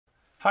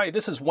Hi,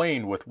 this is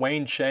Wayne with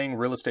Wayne Chang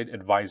Real Estate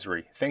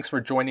Advisory. Thanks for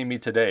joining me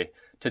today.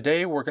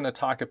 Today we're going to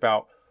talk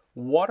about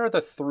what are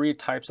the three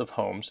types of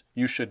homes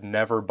you should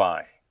never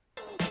buy.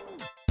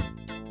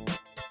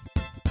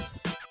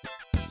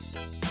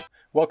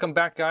 Welcome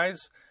back,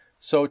 guys.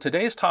 So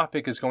today's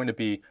topic is going to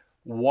be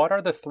what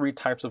are the three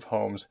types of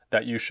homes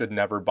that you should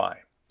never buy.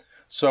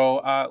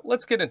 So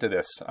let's get into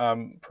this.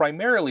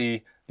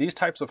 Primarily, these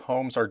types of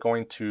homes are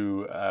going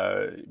to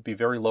be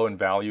very low in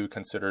value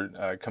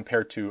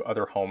compared to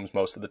other homes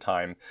most of the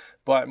time.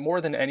 But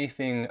more than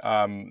anything,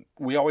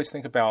 we always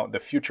think about the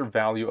future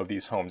value of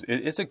these homes.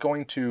 Is it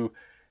going to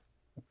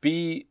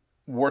be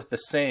worth the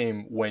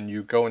same when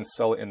you go and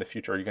sell it in the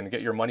future? Are you going to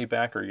get your money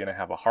back, or are you going to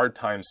have a hard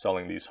time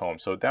selling these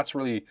homes? So that's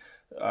really,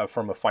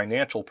 from a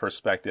financial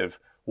perspective,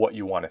 what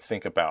you want to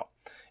think about.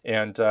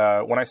 And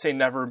when I say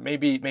never,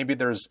 maybe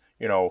there's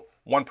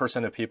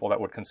 1% of people that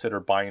would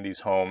consider buying these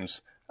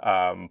homes,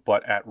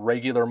 but at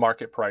regular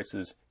market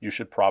prices, you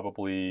should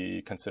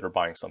probably consider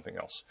buying something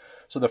else.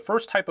 So the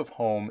first type of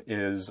home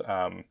is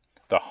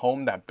the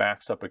home that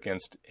backs up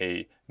against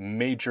a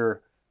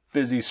major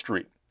busy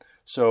street.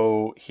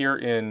 So here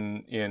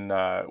in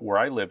where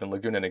I live in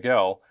Laguna,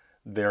 Niguel,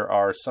 there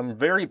are some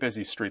very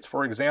busy streets.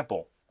 For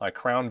example,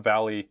 Crown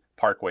Valley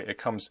Parkway. It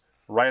comes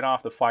right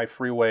off the 5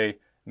 freeway,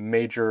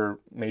 major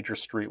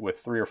street with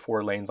 3 or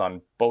 4 lanes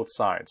on both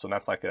sides. So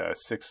that's like a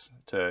 6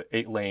 to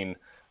 8 lane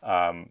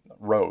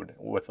road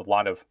with a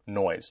lot of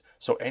noise.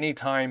 So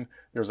anytime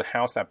there's a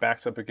house that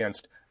backs up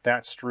against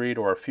that street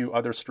or a few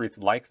other streets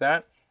like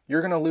that,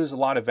 you're going to lose a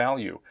lot of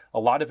value. A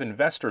lot of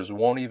investors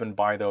won't even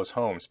buy those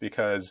homes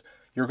because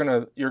you're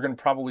going to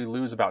probably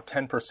lose about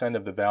 10%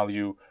 of the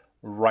value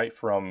right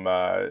from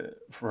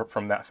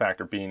that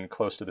factor, being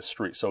close to the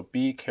street. So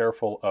be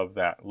careful of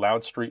that.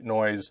 Loud street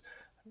noise,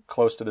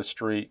 close to the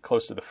street,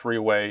 close to the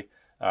freeway,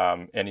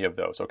 any of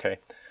those, okay?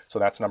 So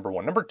that's number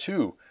one. Number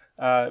two,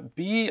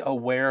 be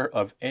aware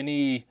of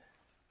any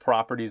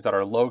properties that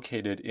are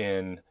located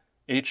in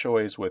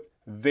HOAs with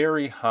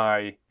very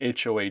high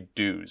HOA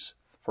dues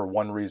for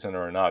one reason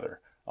or another.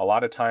 A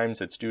lot of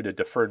times it's due to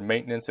deferred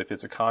maintenance. If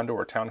it's a condo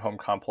or townhome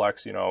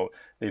complex,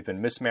 they've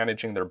been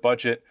mismanaging their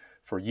budget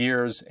for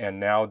years, and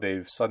now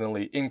they've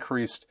suddenly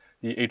increased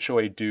the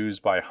HOA dues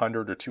by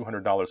 $100 or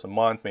 $200 a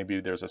month. Maybe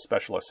there's a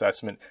special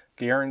assessment.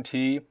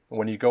 Guarantee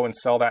when you go and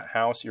sell that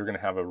house, you're going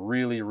to have a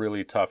really,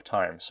 really tough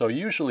time. So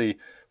usually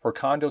for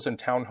condos and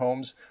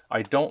townhomes,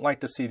 I don't like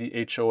to see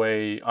the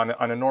HOA,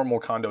 on a normal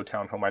condo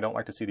townhome, I don't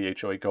like to see the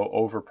HOA go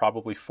over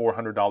probably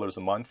 $400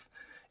 a month.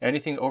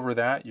 Anything over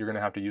that, you're going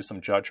to have to use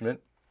some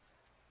judgment.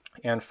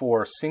 And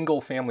for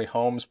single family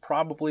homes,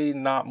 probably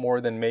not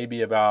more than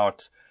maybe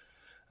about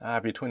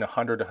between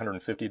 $100 to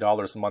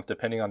 $150 a month,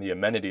 depending on the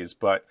amenities.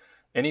 But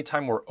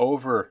anytime we're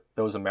over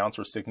those amounts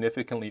or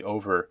significantly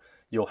over,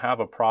 you'll have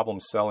a problem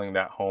selling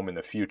that home in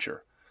the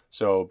future.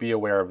 So be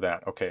aware of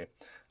that. Okay.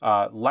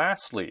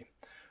 Lastly,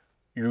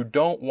 you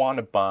don't want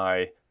to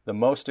buy the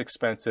most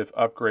expensive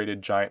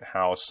upgraded giant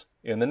house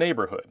in the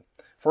neighborhood.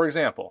 For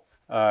example,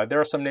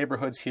 there are some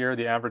neighborhoods here,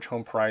 the average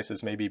home price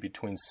is maybe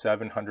between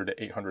 $700,000 to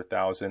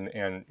 $800,000,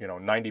 and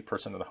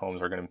 90% of the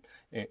homes are going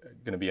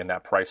to be in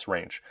that price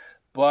range.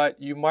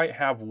 But you might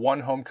have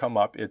one home come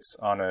up. It's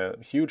on a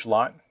huge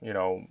lot,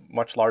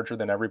 much larger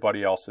than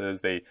everybody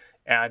else's. They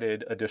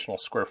added additional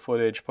square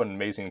footage, put an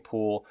amazing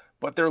pool,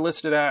 but they're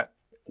listed at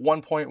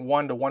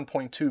 $1.1 to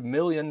 $1.2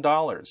 million.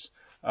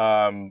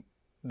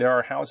 There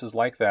are houses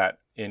like that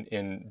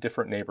in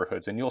different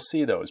neighborhoods, and you'll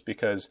see those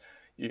because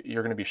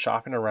you're going to be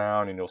shopping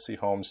around and you'll see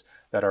homes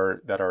that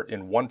are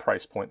in one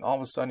price point. All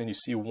of a sudden you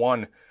see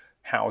one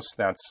house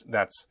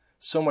that's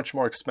so much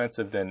more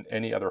expensive than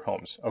any other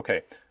homes.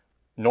 Okay.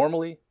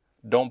 Normally,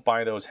 don't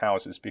buy those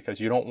houses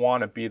because you don't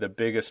want to be the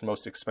biggest,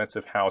 most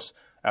expensive house.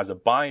 As a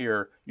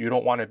buyer, you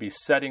don't want to be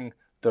setting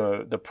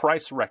the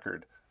price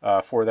record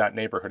for that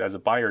neighborhood. As a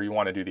buyer, you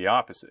want to do the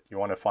opposite. You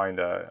want to find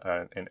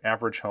an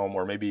average home,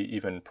 or maybe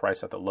even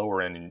price at the lower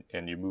end,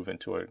 and you move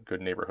into a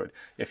good neighborhood.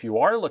 If you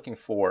are looking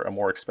for a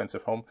more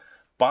expensive home,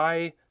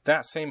 buy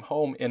that same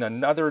home in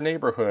another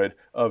neighborhood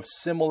of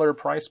similar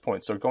price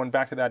points. So going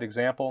back to that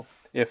example,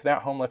 if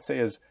that home, let's say,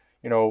 is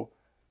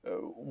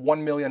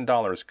 $1 million,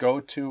 go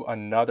to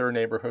another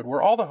neighborhood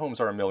where all the homes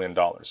are $1 million,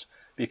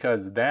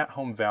 because that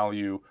home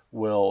value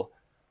will,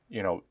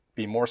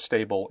 be more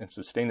stable and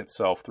sustain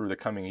itself through the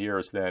coming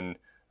years than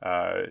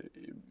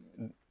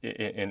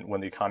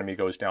when the economy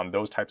goes down.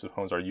 Those types of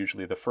homes are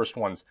usually the first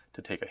ones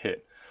to take a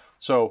hit.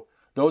 So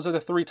those are the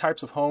three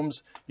types of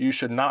homes you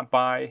should not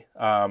buy.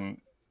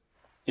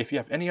 If you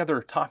have any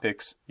other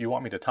topics you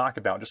want me to talk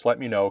about, just let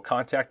me know.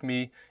 Contact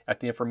me at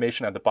the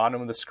information at the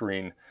bottom of the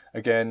screen.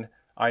 Again,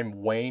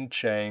 I'm Wayne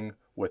Chang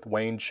with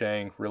Wayne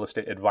Chang Real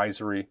Estate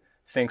Advisory.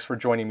 Thanks for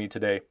joining me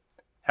today.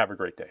 Have a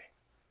great day.